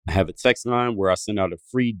I have a text line where I send out a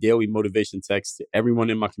free daily motivation text to everyone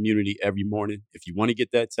in my community every morning. If you want to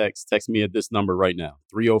get that text me at this number right now,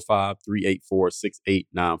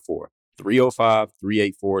 305-384-6894.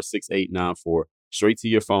 305-384-6894. Straight to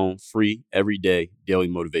your phone, free, everyday, daily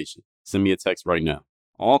motivation. Send me a text right now.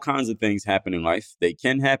 All kinds of things happen in life. They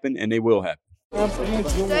can happen and they will happen.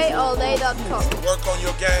 StraightalldAy.com. Work on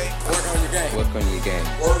your game. Work on your game. Work on your game.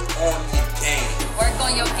 Work on your game. Work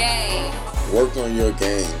on your game. Work on your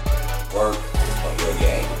game. Work on your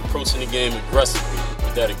game. Approaching the game aggressively,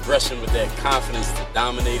 with that aggression, with that confidence to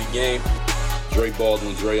dominate a game. Dre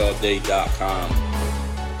Baldwin, StraightalldAy.com.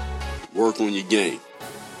 Work on your game.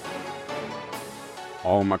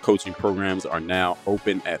 All my coaching programs are now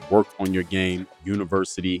open at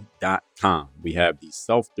WorkOnYourGameUniversity.com. We have the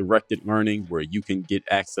self-directed learning where you can get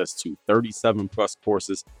access to 37 plus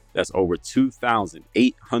courses. That's over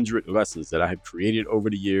 2,800 lessons that I have created over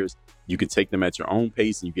the years. You can take them at your own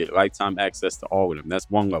pace and you get lifetime access to all of them. That's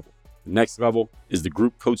one level. The next level is the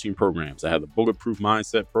group coaching programs. I have the Bulletproof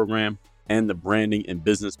Mindset program and the Branding and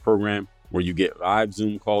Business program where you get live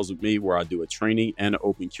Zoom calls with me where I do a training and an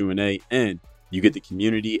open Q&A, and you get the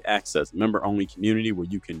community access, member-only community where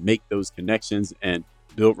you can make those connections and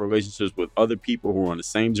build relationships with other people who are on the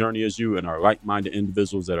same journey as you and are like-minded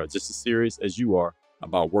individuals that are just as serious as you are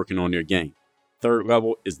about working on their game. Third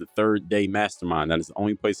level is the Third Day Mastermind. That is the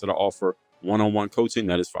only place that I offer one-on-one coaching.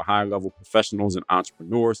 That is for high-level professionals and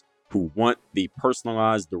entrepreneurs who want the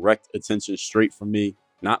personalized, direct attention straight from me,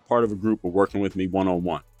 not part of a group, but working with me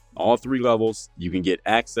one-on-one. All three levels, you can get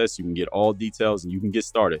access, you can get all details, and you can get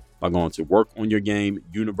started by going to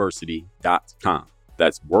WorkOnYourGameUniversity.com.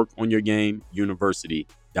 That's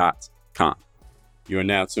WorkOnYourGameUniversity.com. You are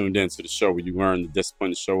now tuned in to the show where you learn the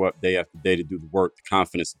discipline to show up day after day, to do the work, the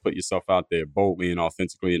confidence to put yourself out there boldly and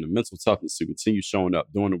authentically, and the mental toughness to continue showing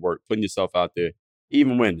up, doing the work, putting yourself out there,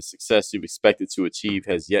 even when the success you've expected to achieve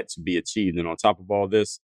has yet to be achieved. And on top of all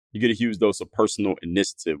this, you get a huge dose of personal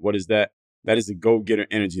initiative. What is that? That is the go-getter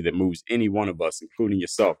energy that moves any one of us, including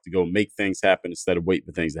yourself, to go make things happen instead of wait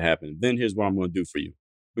for things to happen. And then here's what I'm going to do for you.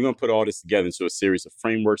 We're going to put all this together into a series of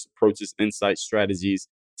frameworks, approaches, insights, strategies,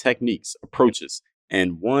 techniques, approaches,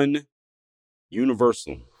 and one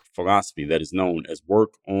universal philosophy that is known as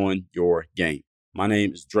work on your game. My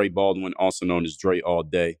name is Dre Baldwin, also known as Dre All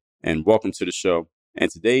Day, and welcome to the show. And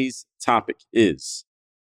today's topic is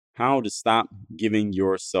how to stop giving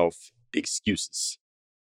yourself excuses.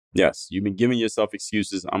 Yes, you've been giving yourself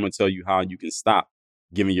excuses. I'm going to tell you how you can stop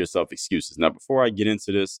giving yourself excuses. Now, before I get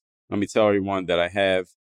into this, let me tell everyone that I have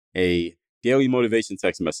a daily motivation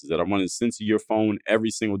text message that I want to send to your phone every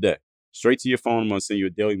single day. Straight to your phone, I'm going to send you a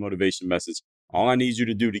daily motivation message. All I need you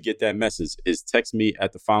to do to get that message is text me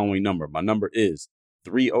at the following number. My number is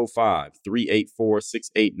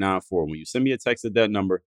 305-384-6894. When you send me a text at that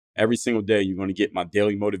number, every single day, you're going to get my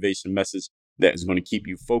daily motivation message that is going to keep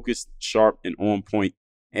you focused, sharp, and on point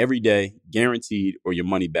every day, guaranteed, or your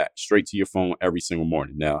money back straight to your phone every single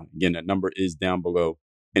morning. Now, again, that number is down below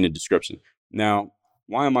in the description. Now,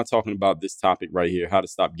 why am I talking about this topic right here? How to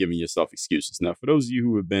stop giving yourself excuses. Now, for those of you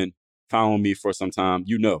who have been following me for some time,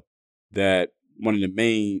 you know that one of the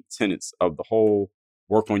main tenets of the whole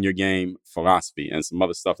work on your game philosophy and some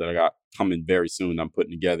other stuff that I got coming very soon I'm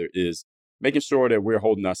putting together is making sure that we're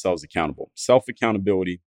holding ourselves accountable.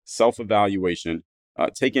 Self-accountability, self-evaluation,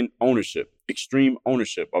 taking ownership, extreme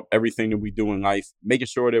ownership of everything that we do in life, making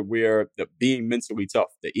sure that we're being mentally tough,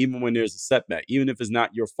 that even when there's a setback, even if it's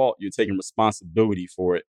not your fault, you're taking responsibility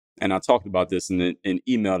for it. And I talked about this in an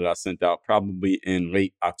email that I sent out probably in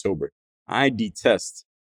late October. I detest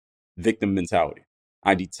victim mentality.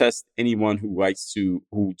 I detest anyone who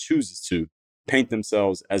chooses to paint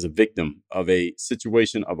themselves as a victim of a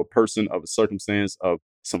situation, of a person, of a circumstance, of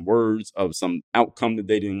some words, of some outcome that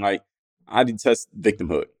they didn't like. I detest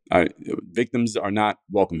victimhood. Victims are not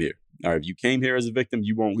welcome here. If you came here as a victim,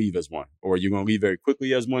 you won't leave as one, or you're going to leave very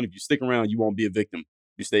quickly as one. If you stick around, you won't be a victim.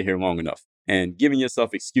 You stay here long enough. And giving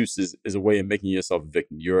yourself excuses is a way of making yourself a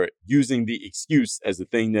victim. You're using the excuse as the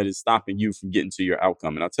thing that is stopping you from getting to your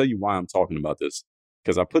outcome. And I'll tell you why I'm talking about this.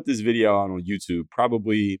 Because I put this video out on YouTube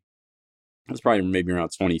probably maybe around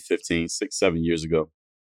 2015, 6-7 years ago.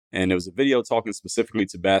 And it was a video talking specifically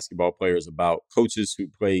to basketball players about coaches who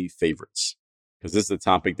play favorites. Because this is a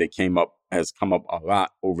topic that has come up a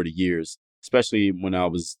lot over the years, especially when I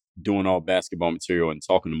was doing all basketball material and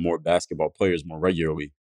talking to more basketball players more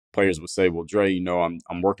regularly. Players would say, well, Dre,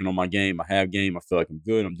 I'm working on my game. I have game. I feel like I'm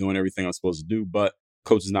good. I'm doing everything I'm supposed to do, but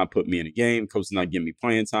coach is not putting me in a game. Coach is not giving me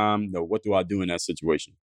playing time. No, what do I do in that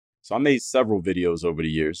situation? So I made several videos over the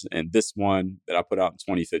years, and this one that I put out in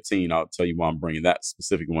 2015, I'll tell you why I'm bringing that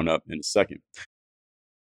specific one up in a second.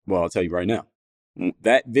 Well, I'll tell you right now.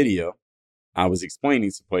 That video, I was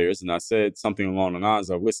explaining to players and I said something along the lines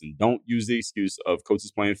of, listen, don't use the excuse of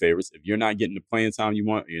coaches playing favorites. If you're not getting the playing time you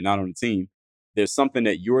want, or you're not on the team, there's something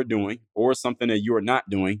that you're doing or something that you're not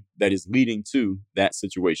doing that is leading to that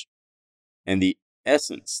situation. And the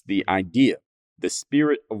essence, the idea, the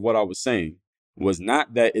spirit of what I was saying was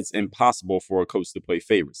not that it's impossible for a coach to play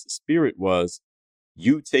favorites. The spirit was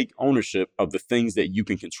you take ownership of the things that you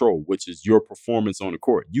can control, which is your performance on the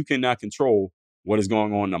court. You cannot control what is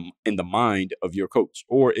going on in the mind of your coach,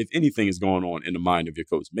 or if anything is going on in the mind of your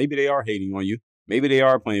coach. Maybe they are hating on you. Maybe they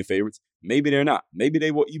are playing favorites. Maybe they're not. Maybe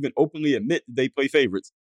they will even openly admit that they play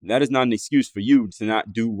favorites. That is not an excuse for you to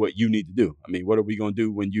not do what you need to do. I mean, what are we going to do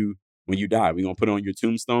when you die? We're going to put on your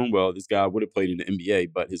tombstone? Well, this guy would have played in the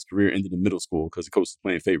NBA, but his career ended in middle school because the coach was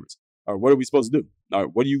playing favorites. Or what are we supposed to do? All right,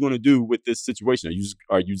 what are you going to do with this situation?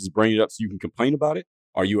 Are you just bringing it up so you can complain about it?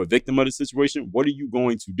 Are you a victim of the situation? What are you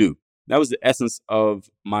going to do? That was the essence of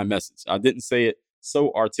my message. I didn't say it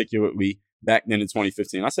so articulately back then in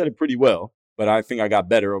 2015. I said it pretty well, but I think I got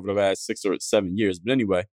better over the last 6 or 7 years. But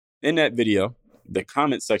anyway, in that video, the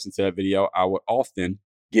comment section to that video, I would often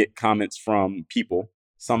get comments from people.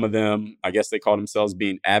 Some of them, I guess they call themselves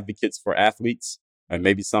being advocates for athletes. And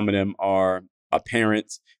maybe some of them are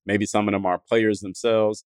parents. Maybe some of them are players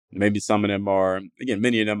themselves. Maybe some of them are, again,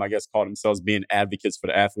 many of them, I guess, call themselves being advocates for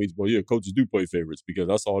the athletes. Well, yeah, coaches do play favorites because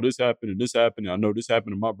I saw this happen and this happened. And I know this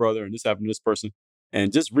happened to my brother and this happened to this person.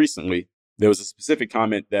 And just recently, there was a specific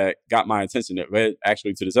comment that got my attention that led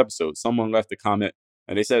actually to this episode. Someone left a comment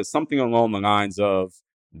and they said something along the lines of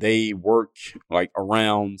they work like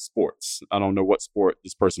around sports. I don't know what sport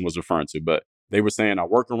this person was referring to, but they were saying I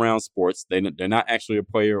work around sports. They're not actually a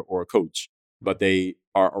player or a coach, but they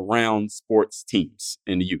are around sports teams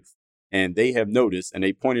in the youth. And they have noticed, and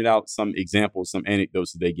they pointed out some examples, some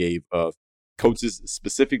anecdotes that they gave of coaches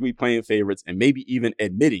specifically playing favorites and maybe even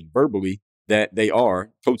admitting verbally that they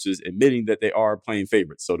are coaches admitting that they are playing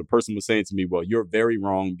favorites. So the person was saying to me, well, you're very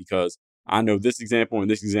wrong because I know this example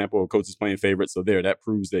and this example of coaches playing favorites. So that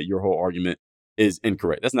proves that your whole argument is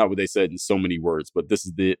incorrect. That's not what they said in so many words, but this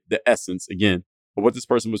is the essence, again, of what this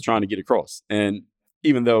person was trying to get across. And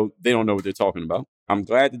even though they don't know what they're talking about, I'm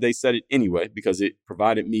glad that they said it anyway, because it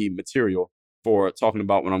provided me material for talking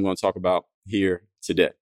about what I'm going to talk about here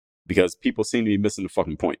today, because people seem to be missing the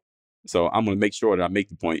fucking point. So I'm going to make sure that I make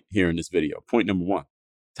the point here in this video. Point number 1,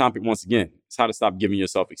 topic once again, is how to stop giving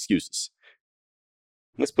yourself excuses.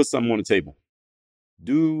 Let's put something on the table.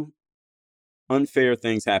 Do unfair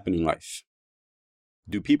things happen in life?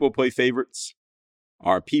 Do people play favorites?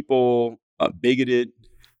 Are people bigoted,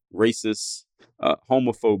 racist,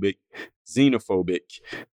 homophobic, xenophobic,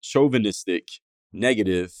 chauvinistic,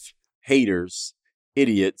 negative, haters,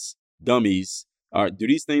 idiots, dummies? Do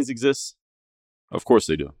these things exist? Of course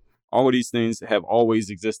they do. All of these things have always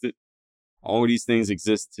existed. All of these things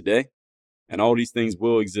exist today. And all of these things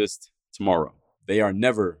will exist tomorrow. They are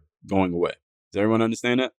never going away. Does everyone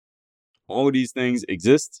understand that? All of these things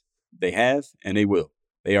exist, they have, and they will.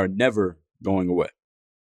 They are never going away.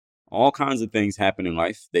 All kinds of things happen in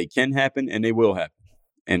life. They can happen and they will happen.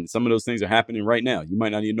 And some of those things are happening right now. You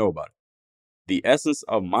might not even know about it. The essence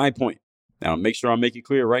of my point, now make sure I make it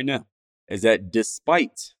clear right now, is that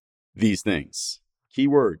despite these things,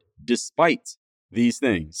 keyword, despite these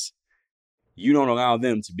things, you don't allow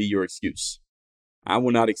them to be your excuse. I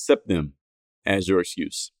will not accept them as your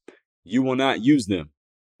excuse. You will not use them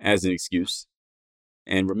as an excuse.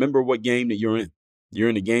 And remember what game that you're in. You're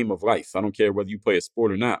in the game of life. I don't care whether you play a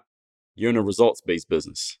sport or not. You're in a results-based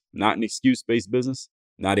business, not an excuse-based business,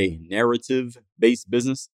 not a narrative-based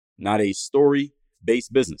business, not a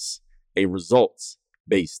story-based business, a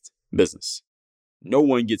results-based business. No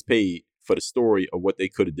one gets paid for the story of what they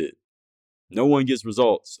could have did. No one gets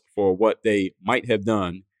results for what they might have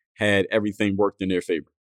done had everything worked in their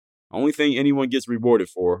favor. Only thing anyone gets rewarded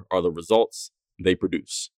for are the results they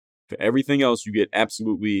produce. For everything else, you get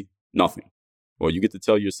absolutely nothing. Well, you get to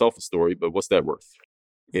tell yourself a story, but what's that worth?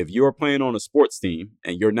 If you're playing on a sports team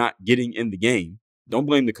and you're not getting in the game, don't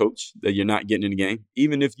blame the coach that you're not getting in the game.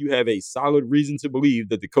 Even if you have a solid reason to believe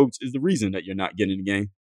that the coach is the reason that you're not getting in the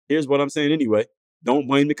game, here's what I'm saying anyway. Don't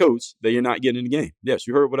blame the coach that you're not getting in the game. Yes,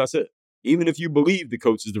 you heard what I said. Even if you believe the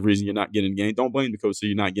coach is the reason you're not getting in the game, don't blame the coach that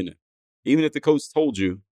you're not getting in. Even if the coach told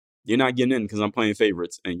you you're not getting in because I'm playing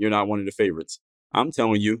favorites and you're not one of the favorites, I'm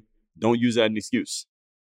telling you, don't use that as an excuse.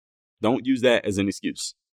 Don't use that as an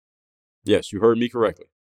excuse. Yes, you heard me correctly.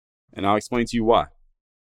 And I'll explain to you why.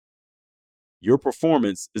 Your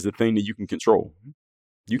performance is the thing that you can control.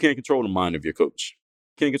 You can't control the mind of your coach.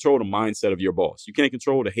 You can't control the mindset of your boss. You can't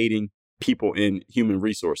control the hating people in human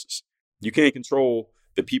resources. You can't control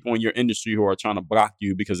the people in your industry who are trying to block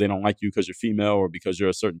you because they don't like you because you're female or because you're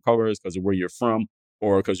a certain color, because of where you're from,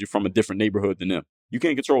 or because you're from a different neighborhood than them. You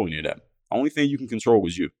can't control any of that. Only thing you can control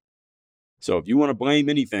is you. So if you want to blame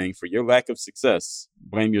anything for your lack of success,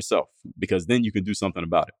 blame yourself, because then you can do something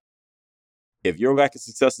about it. If your lack of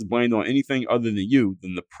success is blamed on anything other than you,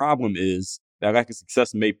 then the problem is that lack of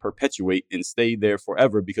success may perpetuate and stay there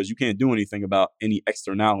forever because you can't do anything about any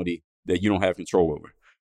externality that you don't have control over.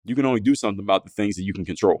 You can only do something about the things that you can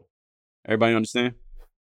control. Everybody understand?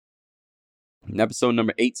 In episode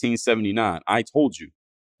number 1879, I told you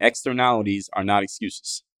externalities are not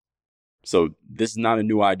excuses. So this is not a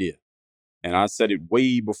new idea. And I said it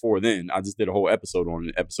way before then. I just did a whole episode on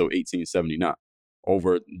it, episode 1879,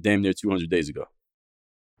 over damn near 200 days ago.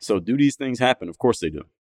 So do these things happen? Of course they do.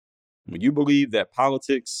 When you believe that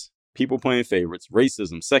politics, people playing favorites,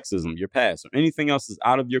 racism, sexism, your past, or anything else is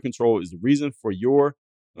out of your control is the reason for your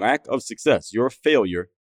lack of success, your failure,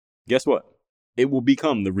 guess what? It will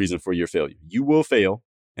become the reason for your failure. You will fail,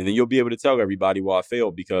 and then you'll be able to tell everybody, well, I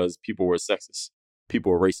failed because people were sexist.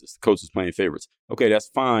 People were racist. The coach was playing favorites. Okay, that's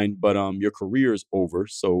fine, but your career's over.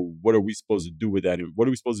 So what are we supposed to do with that? And what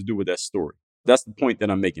are we supposed to do with that story? That's the point that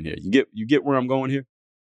I'm making here. You get where I'm going here?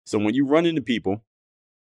 So when you run into people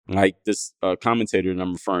like this commentator that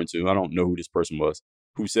I'm referring to, I don't know who this person was,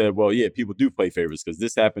 who said, well, yeah, people do play favorites because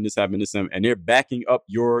this happened, and they're backing up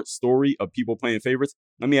your story of people playing favorites.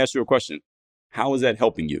 Let me ask you a question. How is that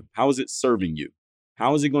helping you? How is it serving you?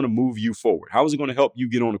 How is it going to move you forward? How is it going to help you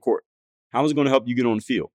get on the court? How is it going to help you get on the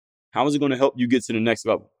field? How is it going to help you get to the next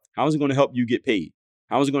level? How is it going to help you get paid?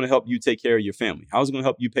 How is it going to help you take care of your family? How is it going to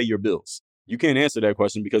help you pay your bills? You can't answer that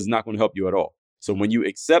question because it's not going to help you at all. So when you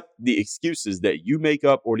accept the excuses that you make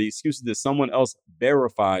up or the excuses that someone else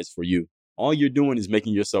verifies for you, all you're doing is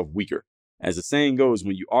making yourself weaker. As the saying goes,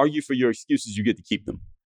 when you argue for your excuses, you get to keep them.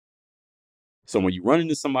 So when you run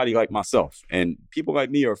into somebody like myself, and people like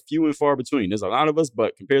me are few and far between, there's a lot of us,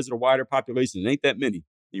 but compared to the wider population, it ain't that many.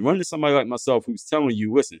 You run into somebody like myself who's telling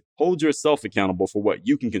you, listen, hold yourself accountable for what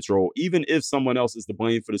you can control, even if someone else is to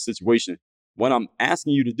blame for the situation. What I'm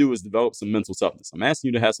asking you to do is develop some mental toughness. I'm asking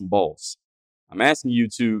you to have some balls. I'm asking you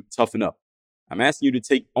to toughen up. I'm asking you to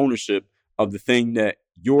take ownership of the thing that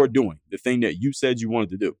you're doing, the thing that you said you wanted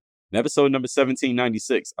to do. In episode number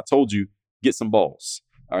 1796, I told you, get some balls.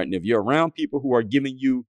 All right. And if you're around people who are giving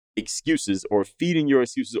you excuses or feeding your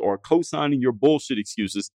excuses or co-signing your bullshit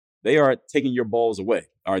excuses, they are taking your balls away.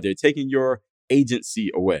 All right. They're taking your agency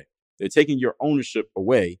away. They're taking your ownership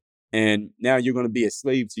away. And now you're going to be a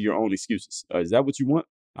slave to your own excuses. Is that what you want?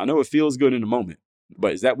 I know it feels good in the moment,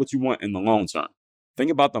 but is that what you want in the long term? Think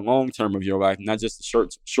about the long term of your life, not just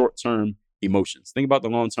the short-term emotions. Think about the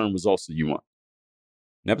long-term results that you want.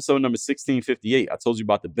 In episode number 1658, I told you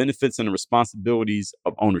about the benefits and the responsibilities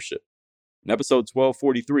of ownership. In episode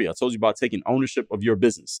 1243, I told you about taking ownership of your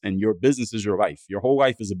business, and your business is your life. Your whole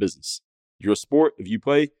life is a business. Your sport, if you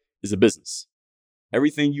play, is a business.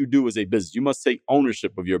 Everything you do is a business. You must take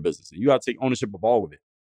ownership of your business, and you got to take ownership of all of it.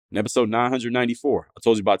 In episode 994, I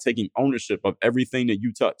told you about taking ownership of everything that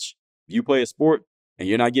you touch. If you play a sport and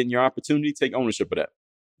you're not getting your opportunity, take ownership of that.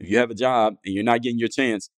 If you have a job and you're not getting your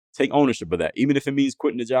chance, take ownership of that. Even if it means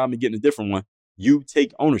quitting the job and getting a different one, you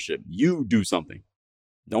take ownership. You do something.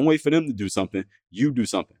 Don't wait for them to do something. You do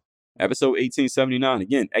something. Episode 1879,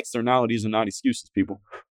 again, externalities are not excuses, people.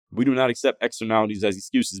 We do not accept externalities as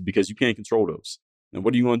excuses because you can't control those. And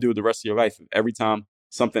what are you going to do with the rest of your life? Every time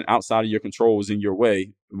something outside of your control is in your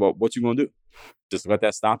way, well, what you going to do? Just let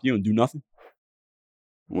that stop you and do nothing?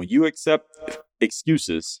 When you accept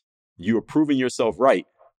excuses, you are proving yourself right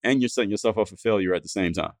and you're setting yourself up for failure at the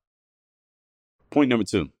same time. Point number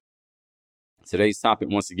 2. Today's topic,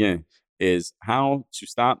 once again, is how to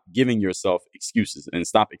stop giving yourself excuses and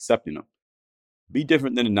stop accepting them. Be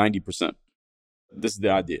different than the 90%. This is the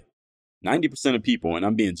idea. 90% of people, and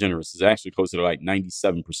I'm being generous, is actually closer to like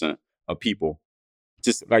 97% of people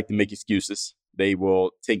just like to make excuses. They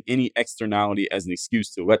will take any externality as an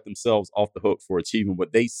excuse to let themselves off the hook for achieving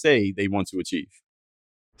what they say they want to achieve.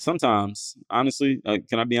 Sometimes, honestly,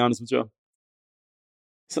 can I be honest with y'all?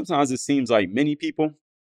 Sometimes it seems like many people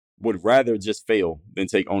would rather just fail than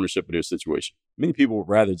take ownership of their situation. Many people would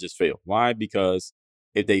rather just fail. Why? Because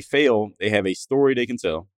if they fail, they have a story they can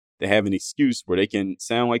tell. They have an excuse where they can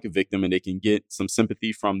sound like a victim and they can get some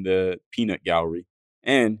sympathy from the peanut gallery.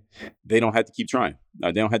 And they don't have to keep trying.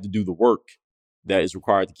 They don't have to do the work that is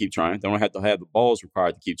required to keep trying. They don't have to have the balls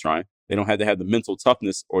required to keep trying. They don't have to have the mental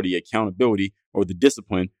toughness or the accountability or the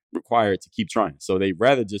discipline required to keep trying. So they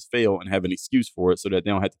rather just fail and have an excuse for it so that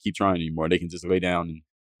they don't have to keep trying anymore. They can just lay down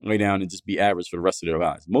and just be average for the rest of their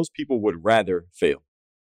lives. Most people would rather fail.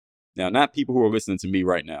 Now, not people who are listening to me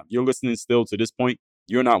right now. If you're listening still to this point,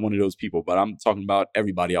 you're not one of those people, but I'm talking about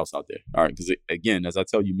everybody else out there. All right. Because again, as I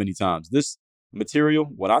tell you many times, this material,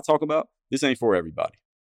 what I talk about, this ain't for everybody.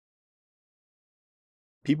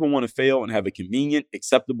 People want to fail and have a convenient,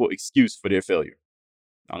 acceptable excuse for their failure.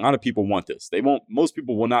 A lot of people want this. Most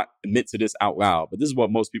people will not admit to this out loud, but this is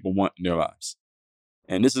what most people want in their lives.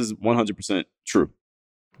 And this is 100% true.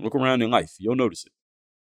 Look around in life. You'll notice it.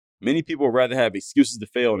 Many people would rather have excuses to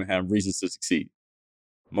fail than have reasons to succeed.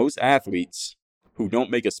 Most athletes who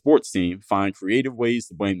don't make a sports team find creative ways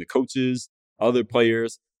to blame the coaches, other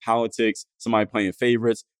players, politics, somebody playing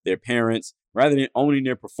favorites, their parents, rather than owning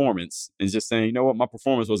their performance and just saying, you know what, my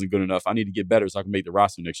performance wasn't good enough. I need to get better so I can make the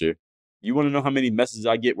roster next year. You want to know how many messages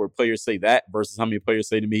I get where players say that versus how many players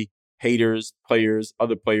say to me, haters, players,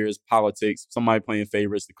 other players, politics, somebody playing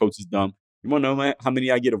favorites, the coach is dumb. You want to know how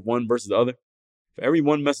many I get of one versus the other? For every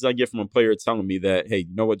one message I get from a player telling me that, hey,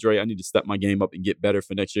 you know what, Dre, I need to step my game up and get better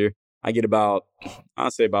for next year, I get about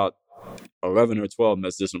 11 or 12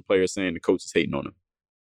 messages from players saying the coach is hating on them.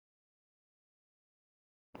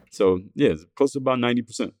 So, yeah, it's close to about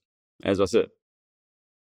 90%, as I said.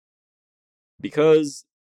 Because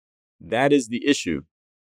that is the issue.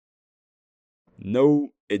 No,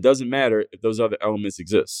 it doesn't matter if those other elements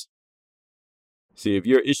exist. See, if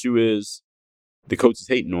your issue is the coach is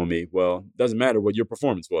hating on me, well, it doesn't matter what your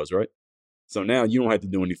performance was, right? So now you don't have to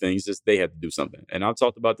do anything. It's just they have to do something. And I've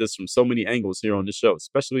talked about this from so many angles here on this show,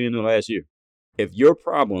 especially in the last year. If your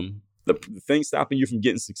problem, the thing stopping you from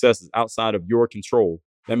getting success is outside of your control,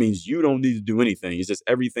 that means you don't need to do anything. It's just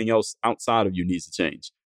everything else outside of you needs to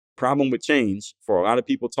change. Problem with change, for a lot of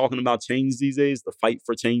people talking about change these days, the fight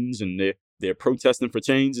for change and they're protesting for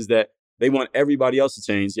change, is that they want everybody else to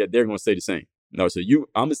change, yet they're going to stay the same. No, so I'm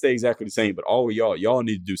going to stay exactly the same, but all of y'all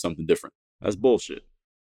need to do something different. That's bullshit.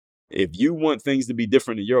 If you want things to be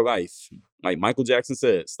different in your life, like Michael Jackson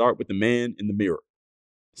said, start with the man in the mirror.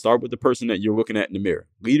 Start with the person that you're looking at in the mirror.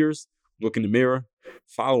 Leaders, look in the mirror.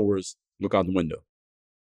 Followers, look out the window.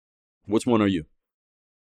 Which one are you?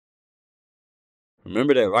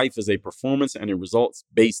 Remember that life is a performance and a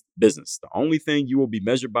results-based business. The only thing you will be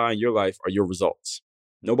measured by in your life are your results.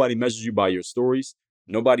 Nobody measures you by your stories.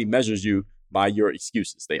 Nobody measures you by your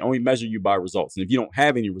excuses. They only measure you by results. And if you don't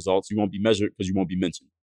have any results, you won't be measured because you won't be mentioned.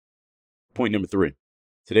 Point number 3.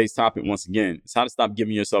 Today's topic, once again, is how to stop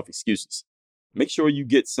giving yourself excuses. Make sure you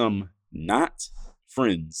get some not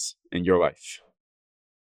friends in your life.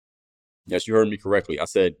 Yes, you heard me correctly. I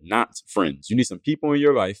said not friends. You need some people in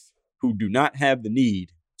your life who do not have the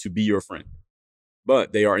need to be your friend,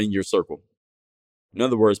 but they are in your circle. In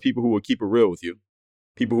other words, people who will keep it real with you.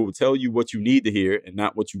 People who will tell you what you need to hear and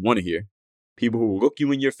not what you want to hear. People who will look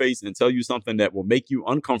you in your face and tell you something that will make you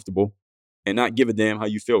uncomfortable and not give a damn how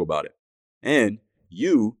you feel about it. And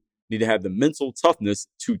you need to have the mental toughness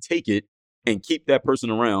to take it and keep that person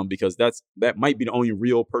around, because that might be the only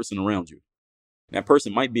real person around you. That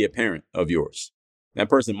person might be a parent of yours. That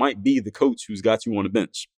person might be the coach who's got you on the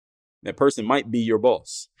bench. That person might be your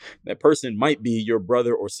boss. That person might be your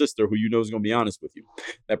brother or sister who you know is going to be honest with you.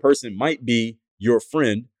 That person might be your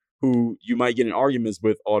friend who you might get in arguments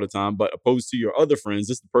with all the time, but opposed to your other friends,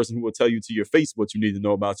 this is the person who will tell you to your face what you need to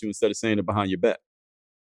know about you instead of saying it behind your back.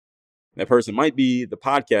 That person might be the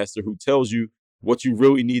podcaster who tells you what you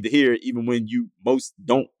really need to hear, even when you most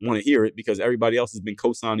don't want to hear it because everybody else has been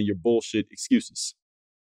co-signing your bullshit excuses.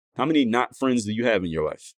 How many not friends do you have in your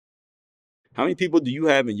life? How many people do you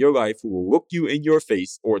have in your life who will look you in your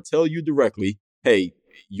face or tell you directly, hey,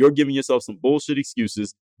 you're giving yourself some bullshit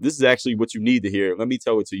excuses. This is actually what you need to hear. Let me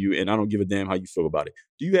tell it to you, and I don't give a damn how you feel about it.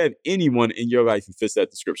 Do you have anyone in your life who fits that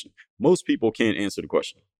description? Most people can't answer the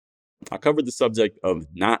question. I covered the subject of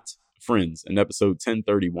not friends in episode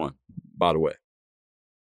 1031, by the way.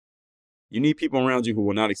 You need people around you who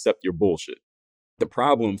will not accept your bullshit. The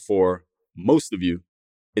problem for most of you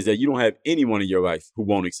is that you don't have anyone in your life who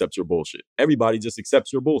won't accept your bullshit. Everybody just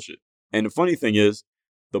accepts your bullshit. And the funny thing is,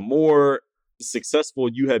 the more successful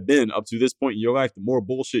you have been up to this point in your life, the more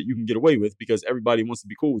bullshit you can get away with because everybody wants to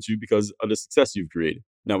be cool with you because of the success you've created.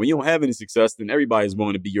 Now, when you don't have any success, then everybody's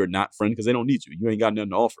willing to be your not friend because they don't need you. You ain't got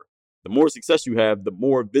nothing to offer. The more success you have, the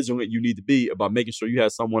more vigilant you need to be about making sure you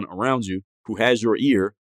have someone around you who has your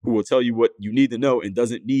ear, who will tell you what you need to know and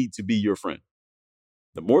doesn't need to be your friend.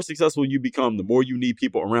 The more successful you become, the more you need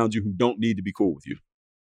people around you who don't need to be cool with you.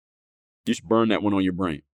 You should burn that one on your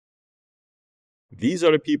brain. These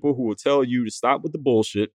are the people who will tell you to stop with the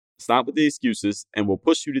bullshit, stop with the excuses, and will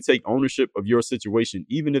push you to take ownership of your situation,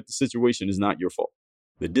 even if the situation is not your fault.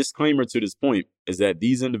 The disclaimer to this point is that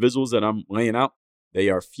these individuals that I'm laying out, they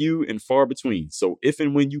are few and far between. So if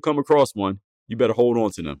and when you come across one, you better hold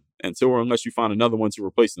on to them until or unless you find another one to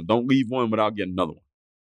replace them. Don't leave one without getting another one.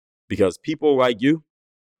 Because people like you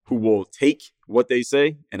who will take what they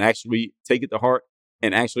say and actually take it to heart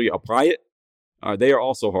and actually apply it, they are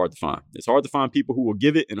also hard to find. It's hard to find people who will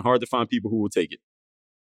give it and hard to find people who will take it.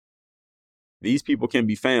 These people can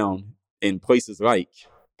be found in places like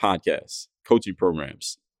podcasts, coaching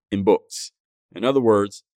programs, and books. In other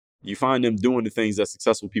words, you find them doing the things that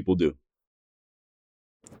successful people do.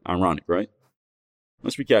 Ironic, right?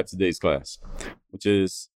 Let's recap today's class, which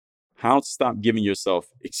is how to stop giving yourself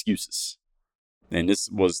excuses. And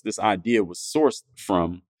this idea was sourced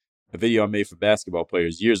from a video I made for basketball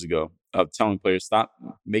players years ago of telling players, stop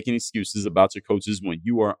making excuses about your coaches when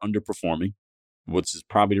you are underperforming, which is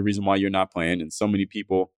probably the reason why you're not playing. And so many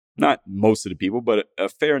people, not most of the people, but a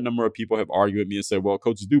fair number of people have argued with me and said, well,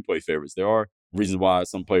 coaches do play favorites. There are reasons why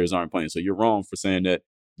some players aren't playing. So you're wrong for saying that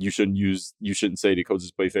you shouldn't say that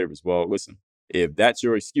coaches play favorites. Well, listen, if that's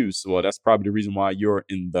your excuse, well, that's probably the reason why you're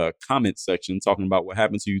in the comment section talking about what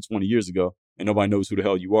happened to you 20 years ago and nobody knows who the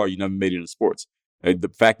hell you are. You never made it in sports.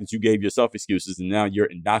 The fact that you gave yourself excuses and now you're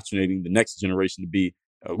indoctrinating the next generation to be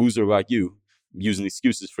a loser like you, using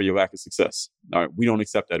excuses for your lack of success. All right, we don't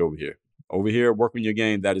accept that over here. Over here, work on your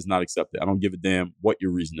game, that is not accepted. I don't give a damn what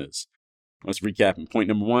your reason is. Let's recap. Point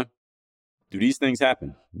number 1, do these things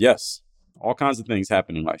happen? Yes, all kinds of things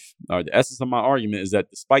happen in life. All right, the essence of my argument is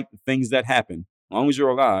that despite the things that happen, as long as you're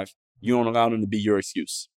alive, you don't allow them to be your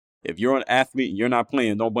excuse. If you're an athlete and you're not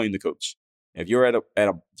playing, don't blame the coach. If you're at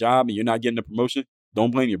a job and you're not getting a promotion,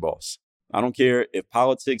 don't blame your boss. I don't care if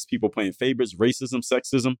politics, people playing favorites, racism,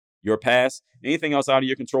 sexism, your past, anything else out of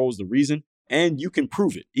your control is the reason, and you can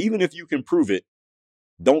prove it. Even if you can prove it,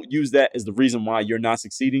 don't use that as the reason why you're not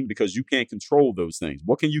succeeding because you can't control those things.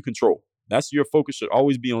 What can you control? That's your focus should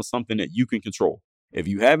always be on something that you can control. If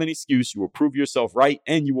you have an excuse, you will prove yourself right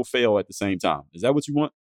and you will fail at the same time. Is that what you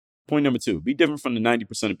want? Point number 2, be different from the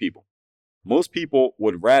 90% of people. Most people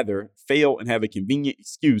would rather fail and have a convenient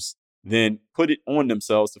excuse than put it on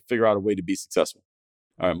themselves to figure out a way to be successful.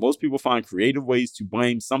 All right, most people find creative ways to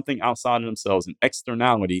blame something outside of themselves, an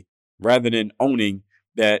externality, rather than owning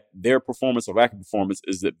that their performance or lack of performance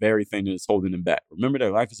is the very thing that is holding them back. Remember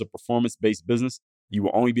that life is a performance-based business. You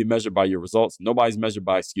will only be measured by your results. Nobody's measured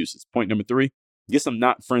by excuses. Point number 3, get some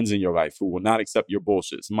not friends in your life who will not accept your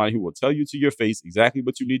bullshit. Somebody who will tell you to your face exactly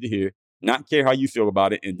what you need to hear, not care how you feel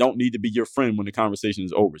about it, and don't need to be your friend when the conversation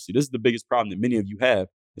is over. See, this is the biggest problem that many of you have,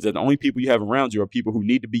 is that the only people you have around you are people who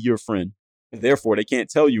need to be your friend. And therefore, they can't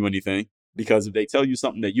tell you anything because if they tell you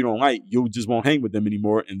something that you don't like, you just won't hang with them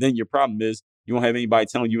anymore. And then your problem is you won't have anybody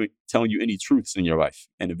telling you any truths in your life.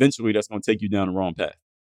 And eventually, that's going to take you down the wrong path.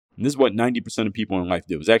 And this is what 90% of people in life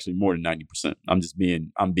do. It's actually more than 90%. I'm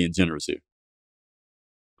being generous here.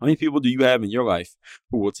 How many people do you have in your life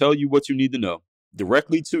who will tell you what you need to know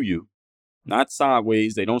directly to you, not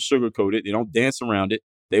sideways? They don't sugarcoat it. They don't dance around it.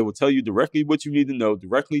 They will tell you directly what you need to know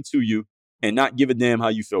directly to you and not give a damn how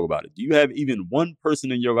you feel about it. Do you have even one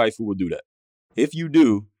person in your life who will do that? If you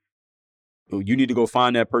do, you need to go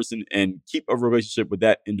find that person and keep a relationship with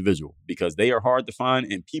that individual because they are hard to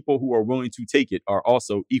find and people who are willing to take it are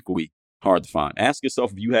also equally hard to find. Ask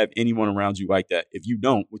yourself if you have anyone around you like that. If you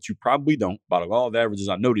don't, which you probably don't, by the law of averages,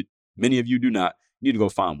 I noted many of you do not, you need to go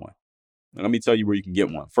find one. Now, let me tell you where you can get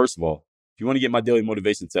one. First of all, if you want to get my daily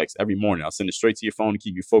motivation text every morning, I'll send it straight to your phone to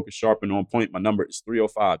keep you focused, sharp, and on point. My number is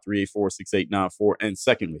 305-384-6894. And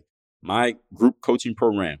secondly, my group coaching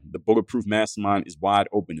program, the Bulletproof Mastermind, is wide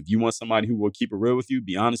open. If you want somebody who will keep it real with you,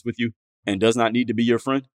 be honest with you, and does not need to be your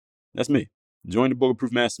friend, that's me. Join the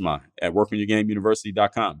Bulletproof Mastermind at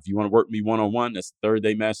workonyourgameuniversity.com. If you want to work with me one-on-one, that's the 3rd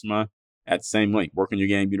Day Mastermind at the same link,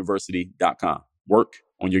 workonyourgameuniversity.com. Work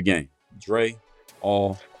on your game. Dre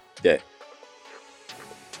all day.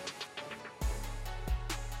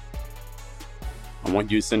 I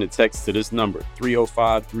want you to send a text to this number,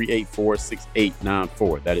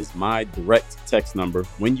 305-384-6894. That is my direct text number.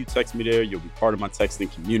 When you text me there, you'll be part of my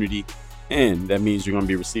texting community. And that means you're going to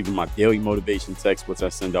be receiving my daily motivation text, which I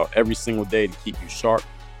send out every single day to keep you sharp,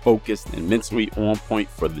 focused, and mentally on point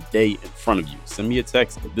for the day in front of you. Send me a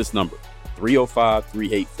text at this number,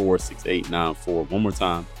 305-384-6894. One more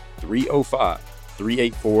time,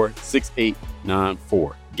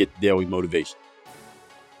 305-384-6894. Get daily motivation.